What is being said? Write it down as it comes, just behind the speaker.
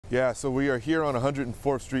Yeah, so we are here on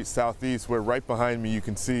 104th Street Southeast, where right behind me you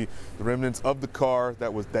can see the remnants of the car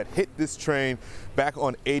that hit this train back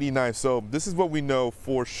on 89. So this is what we know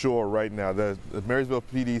for sure right now. The Marysville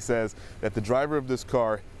PD says that the driver of this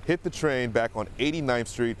car hit the train back on 89th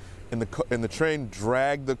Street, and the train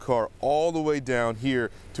dragged the car all the way down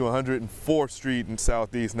here to 104th Street in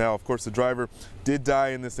Southeast. Now, of course, the driver did die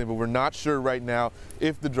in this thing, but we're not sure right now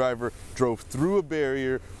if the driver drove through a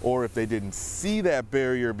barrier or if they didn't see that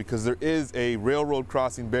barrier, because there is a railroad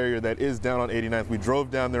crossing barrier that is down on 89th. We drove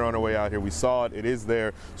down there on our way out here. We saw it. It is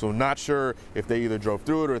there. So I'm not sure if they either drove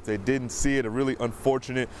through it or if they didn't see it. A really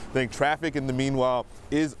unfortunate thing. Traffic in the meanwhile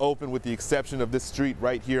is open with the exception of this street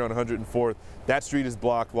right here on 104th. That street is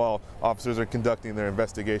blocked while officers are conducting their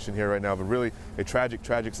investigation here right now. But really a tragic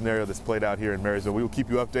scenario that's played out here in Marysville. We will keep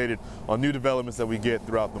you updated on new developments that we get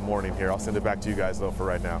throughout the morning here. I'll send it back to you guys though for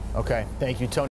right now. Okay, thank you, Tony.